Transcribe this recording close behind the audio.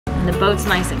And the boat's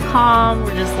nice and calm.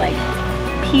 We're just like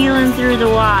peeling through the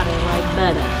water like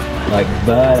butter. Like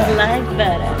butter. Like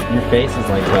butter. Your face is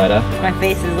like butter. My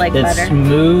face is like it's butter. It's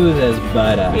smooth as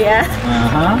butter. Yeah.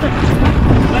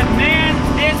 But man,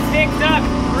 this picked up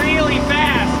really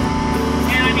fast.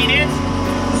 And I mean, it's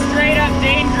straight up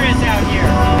dangerous out here.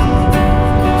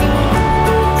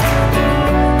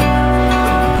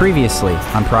 Previously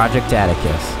on Project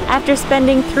Atticus. After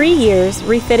spending 3 years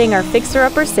refitting our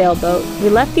fixer-upper sailboat, we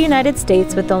left the United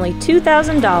States with only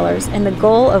 $2,000 and the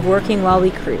goal of working while we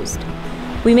cruised.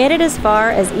 We made it as far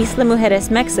as Isla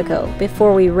Mujeres, Mexico,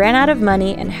 before we ran out of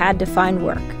money and had to find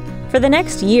work. For the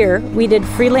next year, we did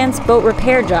freelance boat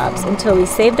repair jobs until we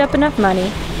saved up enough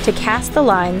money to cast the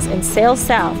lines and sail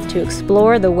south to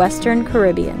explore the Western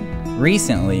Caribbean.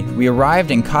 Recently, we arrived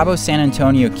in Cabo San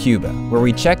Antonio, Cuba, where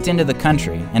we checked into the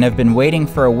country and have been waiting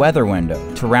for a weather window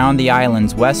to round the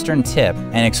island's western tip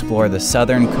and explore the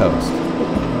southern coast.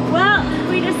 Well,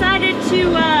 we decided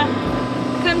to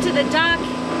come to the dock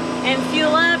and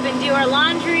fuel up and do our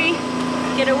laundry,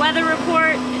 get a weather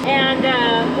report, and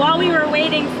while we were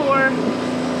waiting for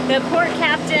the port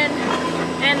captain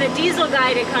and the diesel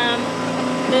guy to come,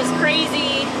 this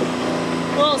crazy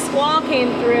little squall came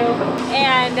through,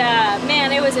 and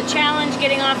man, it was a challenge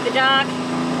getting off the dock.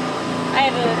 I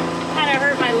have kind of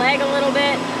hurt my leg a little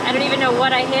bit. I don't even know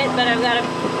what I hit, but I've got a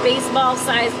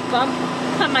baseball-sized bump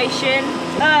on my shin.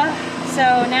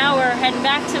 So now we're heading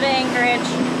back to the anchorage,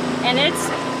 and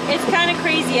it's kind of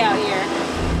crazy out here.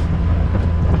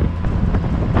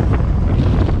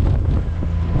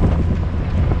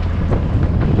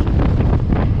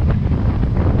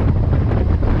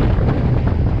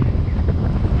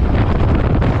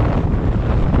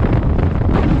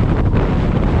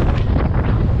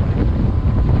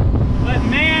 But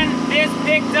man, this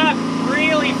picked up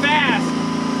really fast.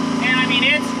 And I mean,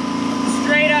 it's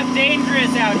straight up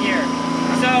dangerous out here.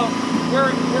 So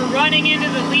we're running into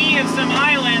the lee of some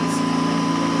islands.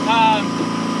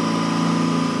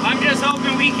 I'm just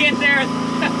hoping we get there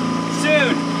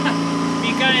soon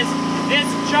because this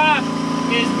chop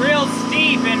is real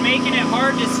steep and making it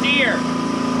hard to steer.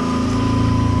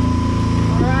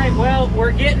 Alright, well,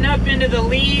 we're getting up into the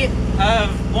lee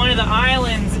of one of the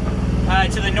islands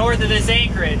to the north of this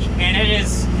anchorage, and it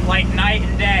is like night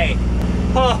and day.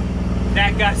 Oh,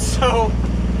 that got so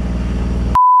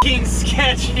f***ing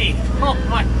sketchy. Oh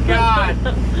my god.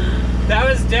 That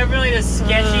was definitely the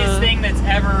sketchiest thing that's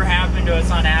ever happened to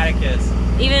us on Atticus.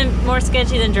 Even more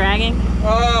sketchy than dragging?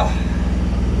 Oh,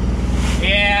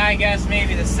 yeah, I guess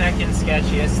maybe the second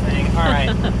sketchiest thing. Alright.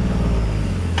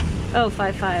 Oh,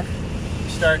 5'5".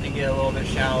 Starting to get a little bit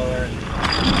shallower.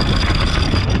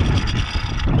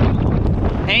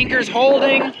 Anchor's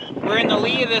holding. We're in the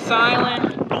lee of this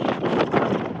island.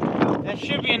 That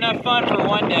should be enough fun for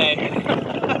one day.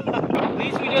 At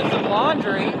least we did some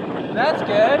laundry. That's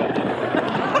good.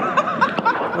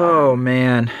 Oh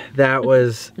man, that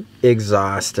was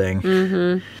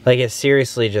exhausting. Like, it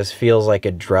seriously just feels like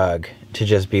a drug to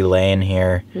just be laying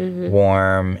here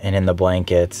warm and in the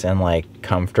blankets and like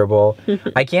comfortable.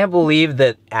 I can't believe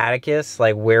that Atticus,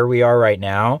 like where we are right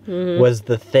now, was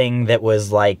the thing that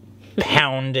was like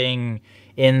pounding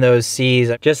in those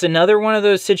seas. Just another one of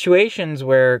those situations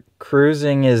where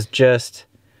cruising is just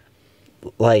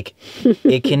like,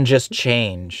 it can just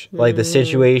change. Like, the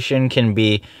situation can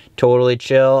be totally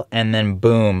chill, and then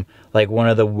boom, like one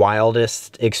of the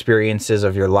wildest experiences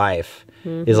of your life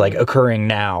is like occurring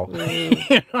now. You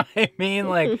know what I mean?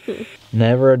 Like,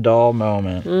 never a dull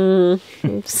moment.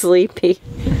 I'm sleepy.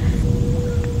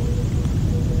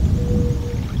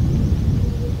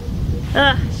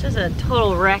 It's just a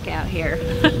total wreck out here.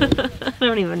 I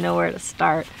don't even know where to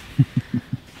start.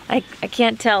 I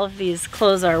can't tell if these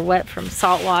clothes are wet from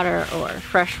salt water or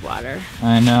fresh water.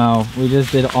 I know. We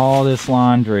just did all this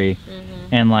laundry,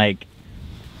 and like,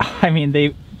 I mean,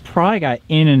 they probably got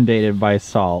inundated by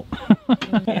salt.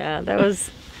 Yeah, that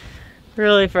was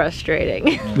really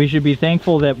frustrating. We should be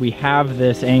thankful that we have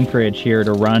this anchorage here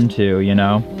to run to, you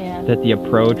know? Yeah. That the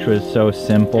approach was so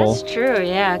simple. That's true,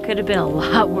 yeah. It could have been a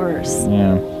lot worse.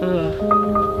 Yeah. Ugh.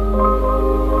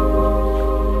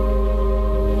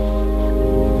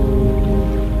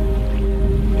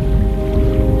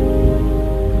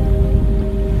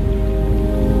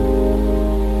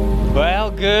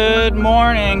 Well, good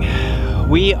morning.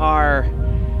 We are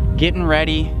getting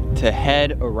ready to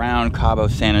head around Cabo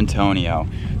San Antonio.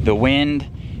 The wind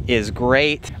is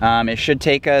great. It should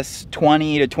take us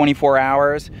 20 to 24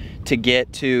 hours to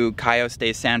get to Cayos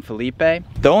de San Felipe.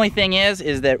 The only thing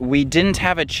is that we didn't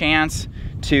have a chance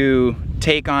to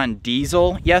take on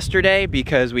diesel yesterday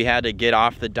because we had to get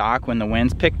off the dock when the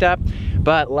winds picked up.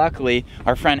 But luckily,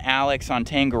 our friend Alex on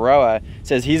Tangaroa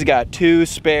says he's got 2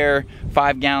 spare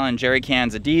 5-gallon jerry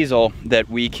cans of diesel that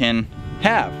we can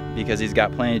have because he's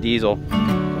got plenty of diesel.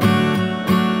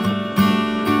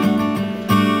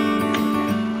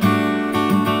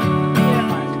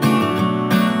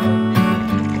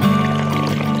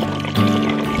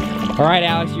 All right,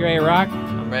 Alex, you ready to rock?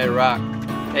 I'm ready to rock.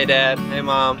 Hey, Dad. Hey,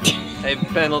 Mom. Hey,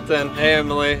 Pendleton. Hey,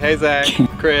 Emily. Hey, Zach.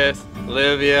 Chris.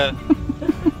 Olivia.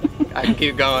 I can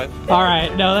keep going. All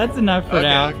right, no, that's enough for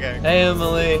now. Okay. Hey,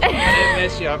 Emily. I didn't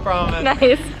miss you, I promise.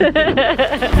 Nice.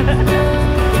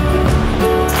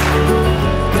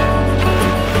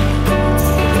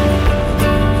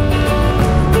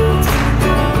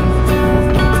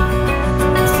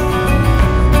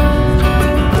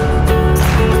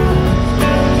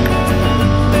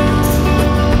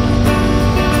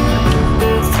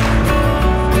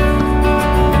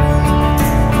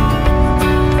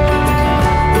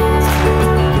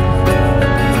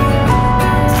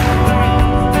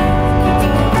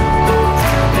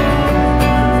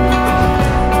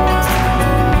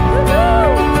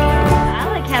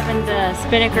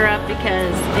 Spinnaker up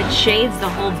because it shades the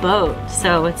whole boat,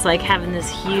 so it's like having this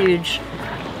huge,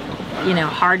 you know,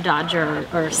 hard dodger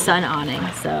or sun awning.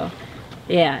 So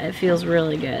yeah, it feels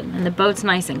really good, and the boat's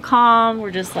nice and calm.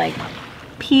 We're just like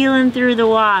peeling through the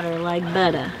water like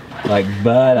butter. Like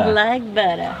butter. Like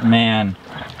butter. Man,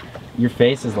 your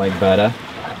face is like butter.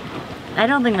 I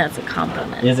don't think that's a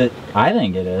compliment. Is it? I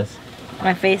think it is.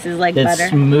 My face is like it's butter.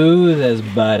 It's smooth as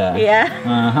butter. Yeah.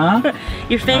 Uh-huh.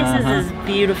 Your face is as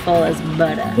beautiful as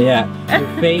butter. Yeah.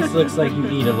 Your face looks like you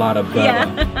eat a lot of butter.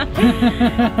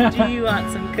 Yeah. Do you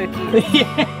want some cookies?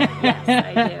 Yes,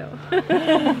 I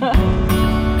do.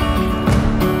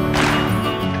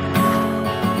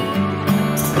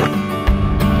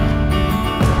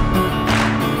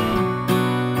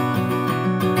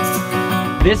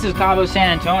 This is Cabo San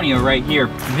Antonio right here.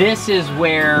 This is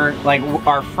where like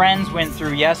our friends went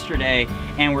through yesterday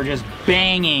and were just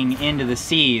banging into the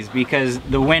seas because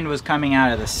the wind was coming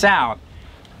out of the south.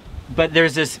 But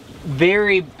there's this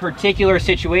very particular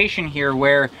situation here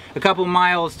where a couple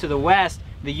miles to the west,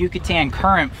 the Yucatan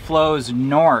current flows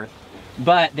north.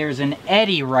 But there's an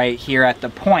eddy right here at the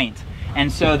point.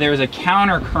 And so there's a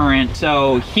counter current.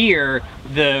 So here,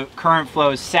 the current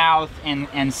flows south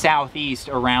and southeast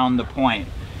around the point.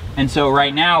 And so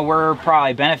right now we're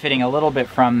probably benefiting a little bit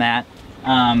from that.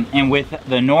 And with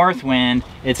the north wind,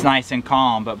 it's nice and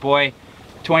calm. But boy,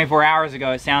 24 hours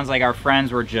ago, it sounds like our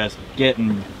friends were just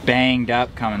getting banged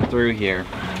up coming through here.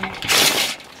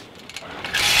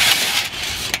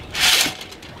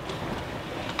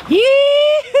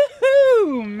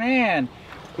 Yee-hoo, man.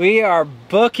 We are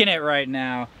booking it right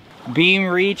now. Beam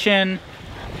reaching.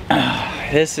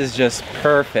 This is just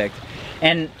perfect.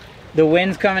 And the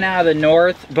wind's coming out of the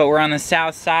north, but we're on the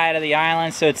south side of the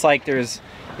island, so it's like there's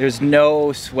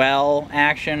no swell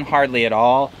action, hardly at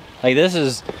all. Like this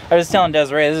is, I was telling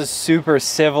Desiree, this is super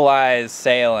civilized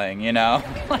sailing, you know?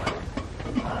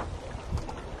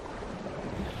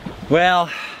 Well,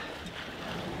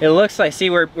 it looks like, see,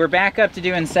 we're back up to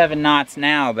doing 7 knots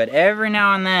now, but every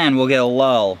now and then we'll get a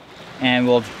lull and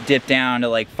we'll dip down to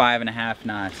like 5.5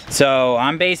 knots. So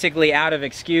I'm basically out of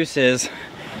excuses.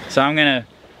 So I'm gonna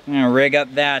rig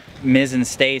up that mizzen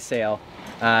staysail.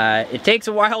 It takes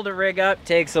a while to rig up,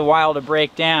 takes a while to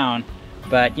break down,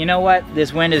 but you know what?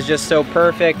 This wind is just so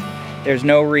perfect, there's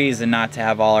no reason not to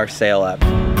have all our sail up.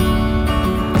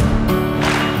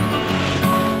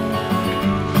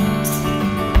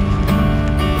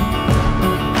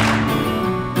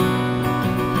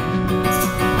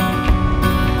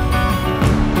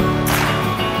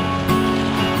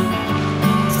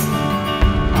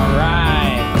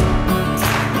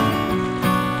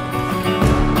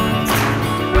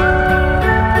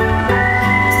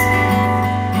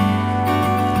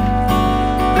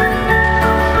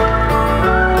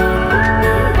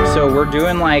 We're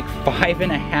doing like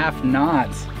 5.5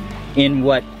 knots in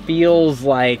what feels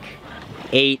like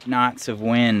 8 knots of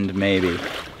wind, maybe.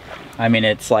 I mean,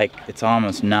 it's like, it's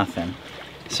almost nothing.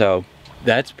 So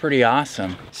that's pretty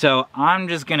awesome. So I'm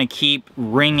just gonna keep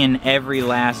wringing every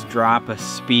last drop of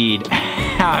speed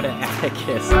out of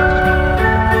Atticus.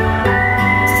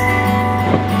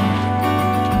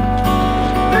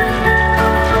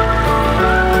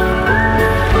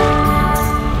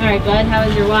 All right, bud, how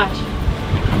was your watch?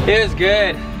 It was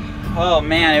good. Oh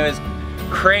man, it was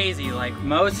crazy. Like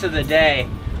most of the day,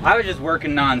 I was just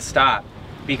working non-stop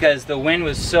because the wind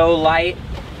was so light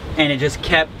and it just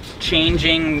kept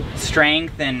changing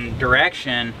strength and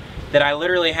direction that I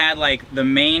literally had like the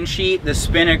main sheet, the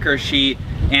spinnaker sheet,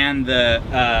 and the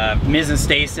mizzen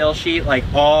staysail sheet like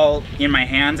all in my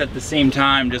hands at the same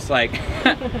time, just like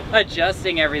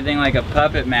adjusting everything like a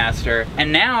puppet master.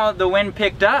 And now the wind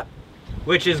picked up,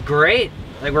 which is great.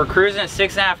 Like we're cruising at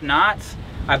 6.5 knots.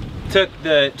 I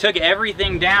took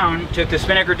everything down, took the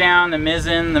spinnaker down, the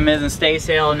mizzen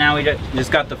staysail, and now we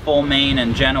just got the full main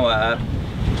and Genoa up.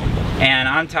 And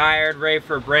I'm tired, ready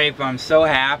for a break, but I'm so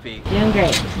happy. Doing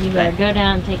great. You better go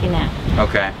down and take a nap.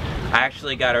 Okay. I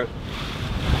actually got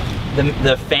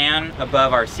the fan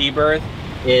above our sea berth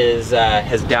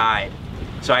has died.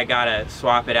 So I gotta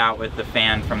swap it out with the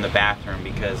fan from the bathroom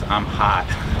because I'm hot.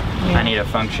 Yeah. I need a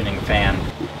functioning fan.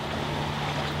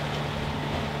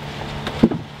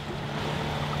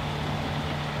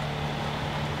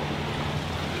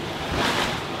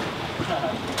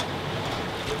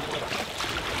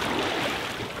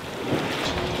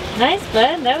 Nice,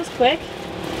 bud. That was quick.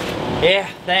 Yeah,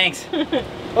 thanks.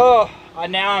 Oh,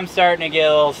 now I'm starting to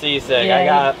get a little seasick.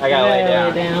 Yeah, I gotta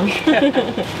lay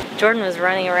down. Jordan was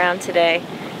running around today,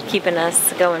 keeping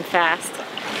us going fast,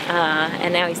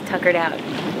 and now he's tuckered out.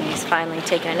 He's finally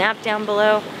taking a nap down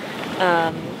below,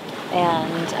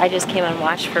 and I just came and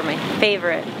watched for my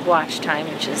favorite watch time,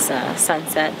 which is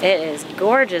sunset. It is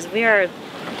gorgeous. We are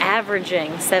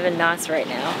averaging 7 knots right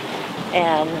now.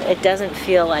 And it doesn't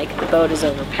feel like the boat is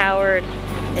overpowered.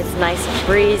 It's nice and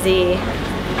breezy.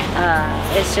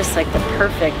 It's just like the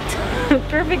perfect,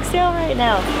 perfect sail right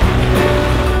now.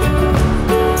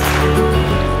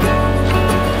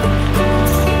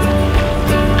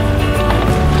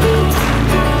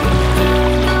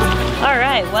 All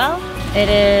right, well, it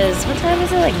is, what time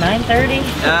is it, like 9:30?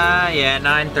 Yeah,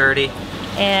 9:30.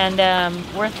 And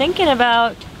we're thinking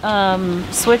about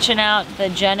switching out the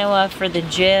Genoa for the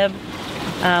jib.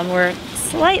 We're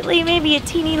slightly, maybe a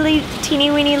teeny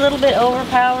weeny little bit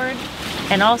overpowered,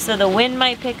 and also the wind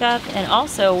might pick up, and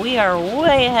also we are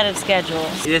way ahead of schedule.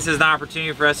 This is an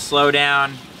opportunity for us to slow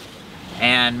down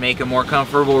and make a more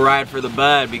comfortable ride for the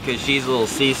bud because she's a little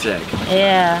seasick.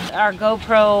 Yeah, our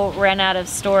GoPro ran out of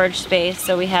storage space,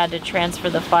 so we had to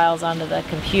transfer the files onto the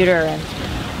computer,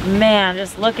 and man,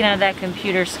 just looking at that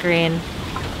computer screen,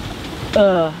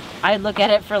 ugh. I'd look at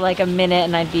it for like a minute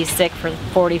and I'd be sick for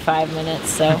 45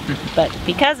 minutes, so. But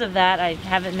because of that, I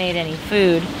haven't made any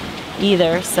food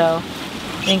either, so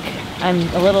I think I'm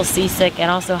a little seasick and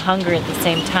also hungry at the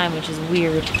same time, which is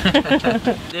weird.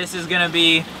 This is gonna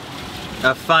be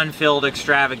a fun-filled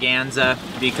extravaganza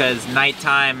because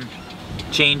nighttime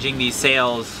changing these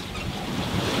sails,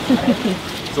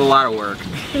 it's a lot of work.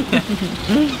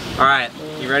 All right,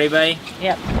 you ready, buddy?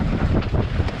 Yep.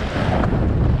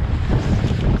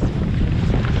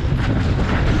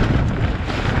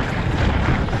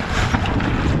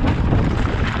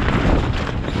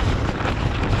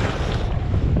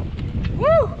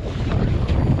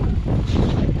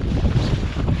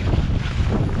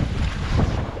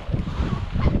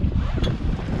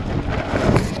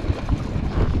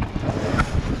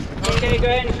 Okay, go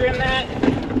ahead and trim that.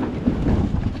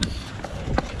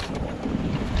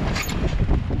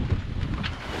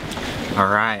 All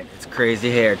right, it's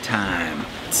crazy hair time.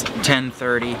 It's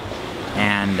 10:30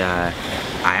 and I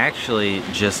actually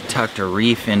just tucked a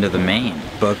reef into the main,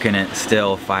 booking it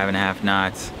still 5.5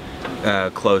 knots,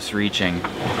 close reaching,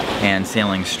 and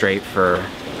sailing straight for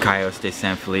Cayos de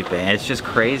San Felipe. And it's just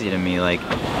crazy to me, like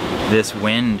this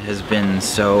wind has been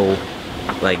so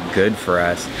like good for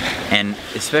us, and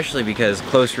especially because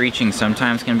close reaching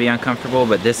sometimes can be uncomfortable,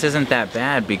 but this isn't that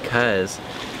bad because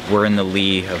we're in the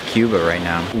lee of Cuba right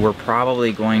now. We're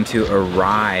probably going to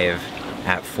arrive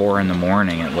at 4 in the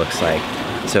morning, it looks like,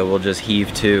 so we'll just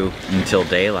heave to until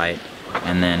daylight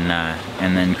and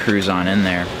then cruise on in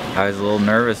there. I was a little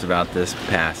nervous about this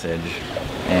passage,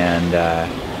 and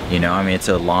you know, I mean, it's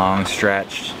a long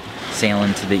stretch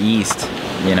sailing to the east,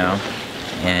 you know,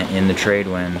 and in the trade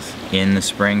winds in the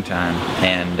springtime,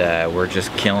 and we're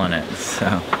just killing it. So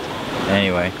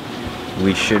anyway,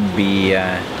 we should be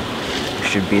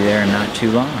there in not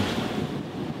too long.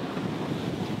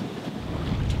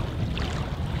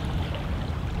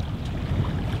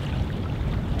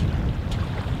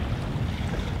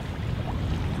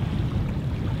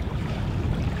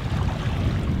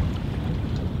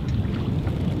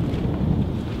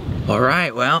 All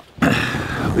right, well,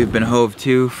 we've been hove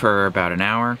to for about an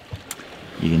hour.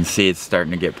 You can see it's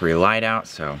starting to get pretty light out,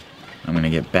 so I'm gonna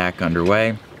get back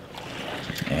underway,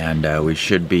 and we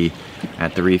should be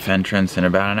at the reef entrance in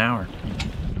about an hour.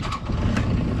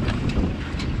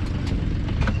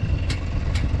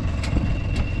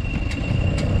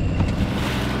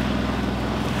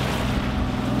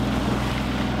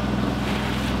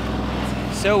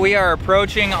 so we are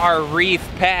approaching our reef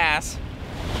pass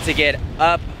to get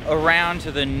up around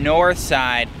to the north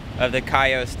side of the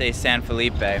Cayos de San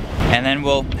Felipe. And then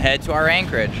we'll head to our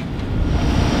anchorage.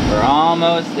 We're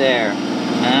almost there.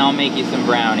 And then I'll make you some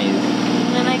brownies.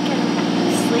 And then I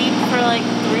can sleep for like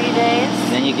 3 days.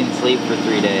 Then you can sleep for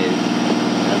 3 days.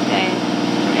 Okay.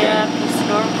 You don't have to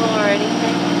snorkel or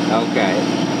anything? Okay.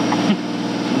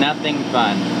 Nothing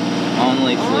fun.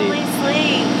 Only sleep. Only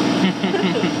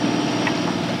sleep.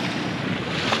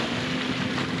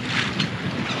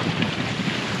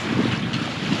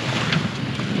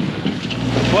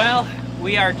 Well,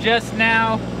 we are just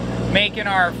now making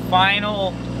our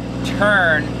final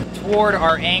turn toward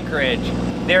our anchorage.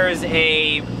 There's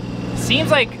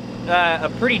seems like a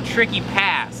pretty tricky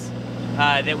pass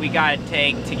that we gotta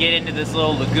take to get into this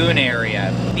little lagoon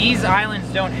area. These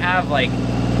islands don't have like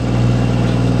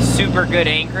super good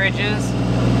anchorages,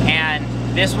 and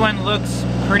this one looks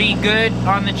pretty good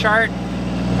on the chart.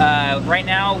 Right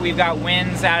now we've got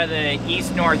winds out of the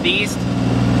east-northeast.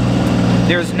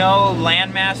 There's no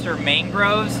landmass or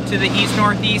mangroves to the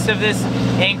east-northeast of this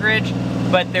anchorage,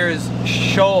 but there's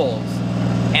shoals.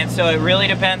 And so it really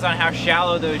depends on how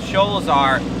shallow those shoals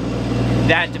are.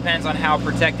 That depends on how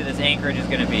protected this anchorage is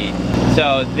gonna be.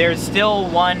 So there's still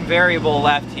one variable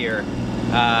left here.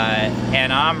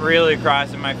 And I'm really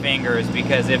crossing my fingers,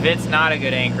 because if it's not a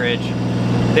good anchorage,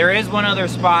 there is one other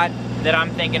spot that I'm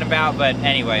thinking about, but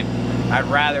anyway, I'd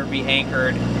rather be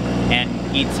anchored and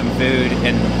eat some food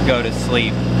and go to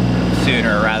sleep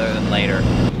sooner rather than later.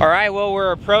 All right, well,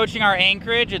 we're approaching our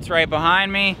anchorage. It's right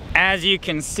behind me. As you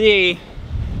can see,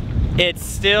 it's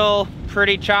still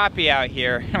pretty choppy out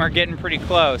here. We're getting pretty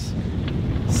close.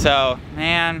 So,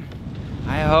 man,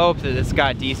 I hope that it's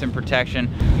got decent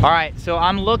protection. All right, so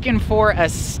I'm looking for a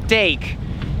stake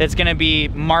that's gonna be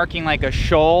marking like a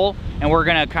shoal, and we're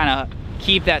gonna kind of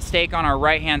keep that stake on our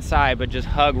right-hand side, but just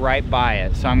hug right by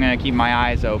it. So I'm gonna keep my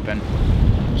eyes open.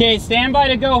 Okay, stand by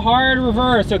to go hard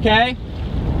reverse, okay?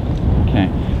 Okay,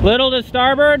 little to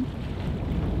starboard.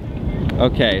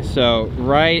 Okay, so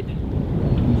right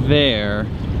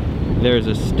there's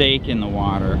a stake in the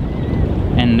water,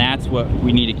 and that's what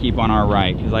we need to keep on our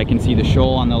right, because I can see the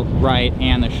shoal on the right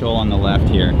and the shoal on the left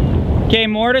here. Okay,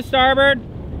 more to starboard.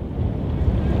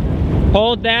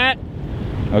 Hold that.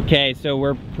 Okay, so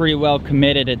we're pretty well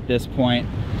committed at this point.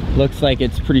 Looks like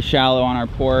it's pretty shallow on our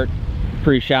port,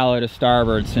 pretty shallow to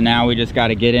starboard. So now we just got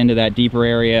to get into that deeper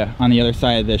area on the other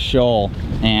side of this shoal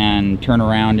and turn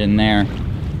around in there.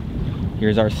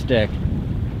 Here's our stick.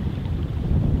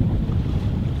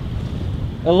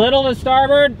 A little to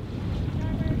starboard.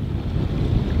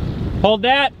 Hold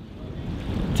that.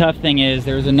 Tough thing is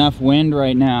there's enough wind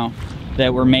right now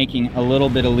that we're making a little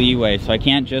bit of leeway, so I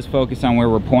can't just focus on where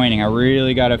we're pointing. I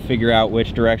really got to figure out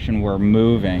which direction we're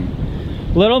moving.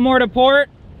 A little more to port.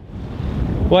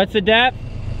 What's the depth?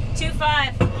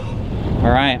 2.5. All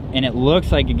right, and it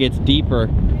looks like it gets deeper,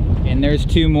 and there's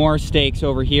 2 more stakes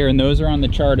over here, and those are on the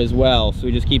chart as well, so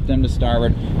we just keep them to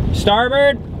starboard.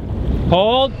 Starboard,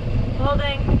 hold.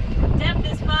 Holding.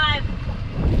 Depth is 5.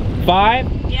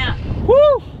 5? Yeah.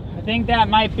 Woo! I think that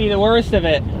might be the worst of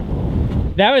it.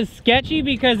 That was sketchy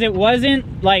because it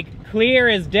wasn't like clear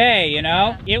as day, you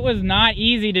know? It was not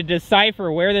easy to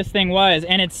decipher where this thing was,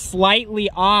 and it's slightly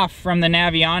off from the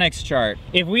Navionics chart.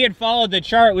 If we had followed the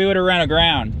chart, we would have run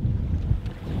aground.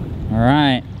 All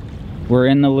right, we're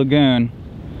in the lagoon.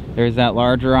 There's that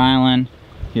larger island.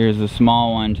 Here's the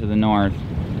small one to the north.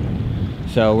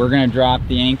 So we're gonna drop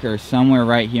the anchor somewhere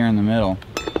right here in the middle.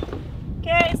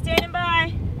 Okay, standing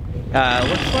by.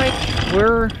 Looks like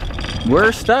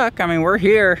we're stuck. I mean, we're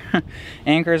here.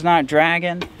 Anchor's not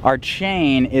dragging. Our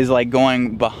chain is like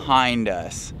going behind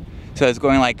us. So it's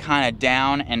going like kind of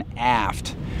down and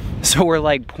aft. So we're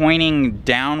like pointing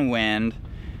downwind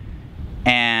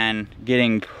and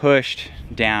getting pushed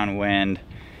downwind.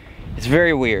 It's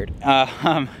very weird.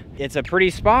 It's a pretty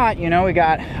spot, you know, we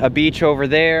got a beach over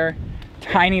there,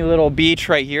 tiny little beach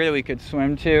right here that we could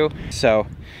swim to. So,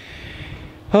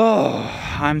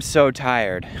 oh, I'm so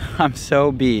tired. I'm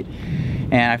so beat.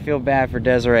 And I feel bad for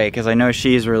Desiree because I know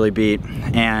she's really beat.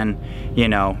 And, you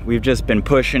know, we've just been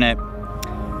pushing it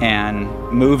and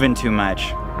moving too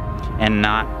much and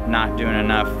not doing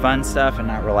enough fun stuff and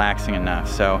not relaxing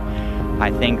enough. So I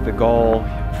think the goal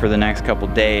for the next couple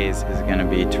days is gonna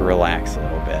be to relax a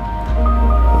little bit.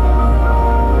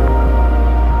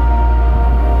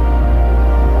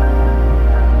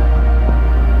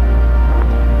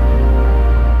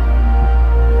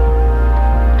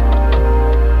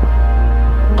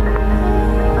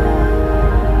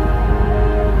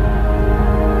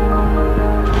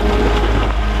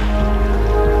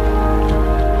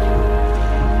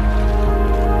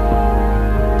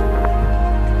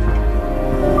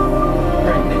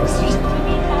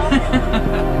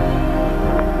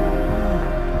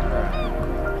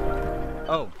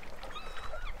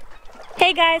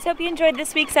 Hey guys, hope you enjoyed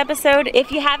this week's episode.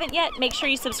 If you haven't yet, make sure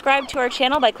you subscribe to our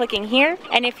channel by clicking here.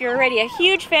 And if you're already a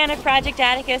huge fan of Project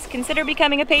Atticus, consider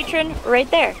becoming a patron right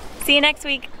there. See you next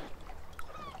week.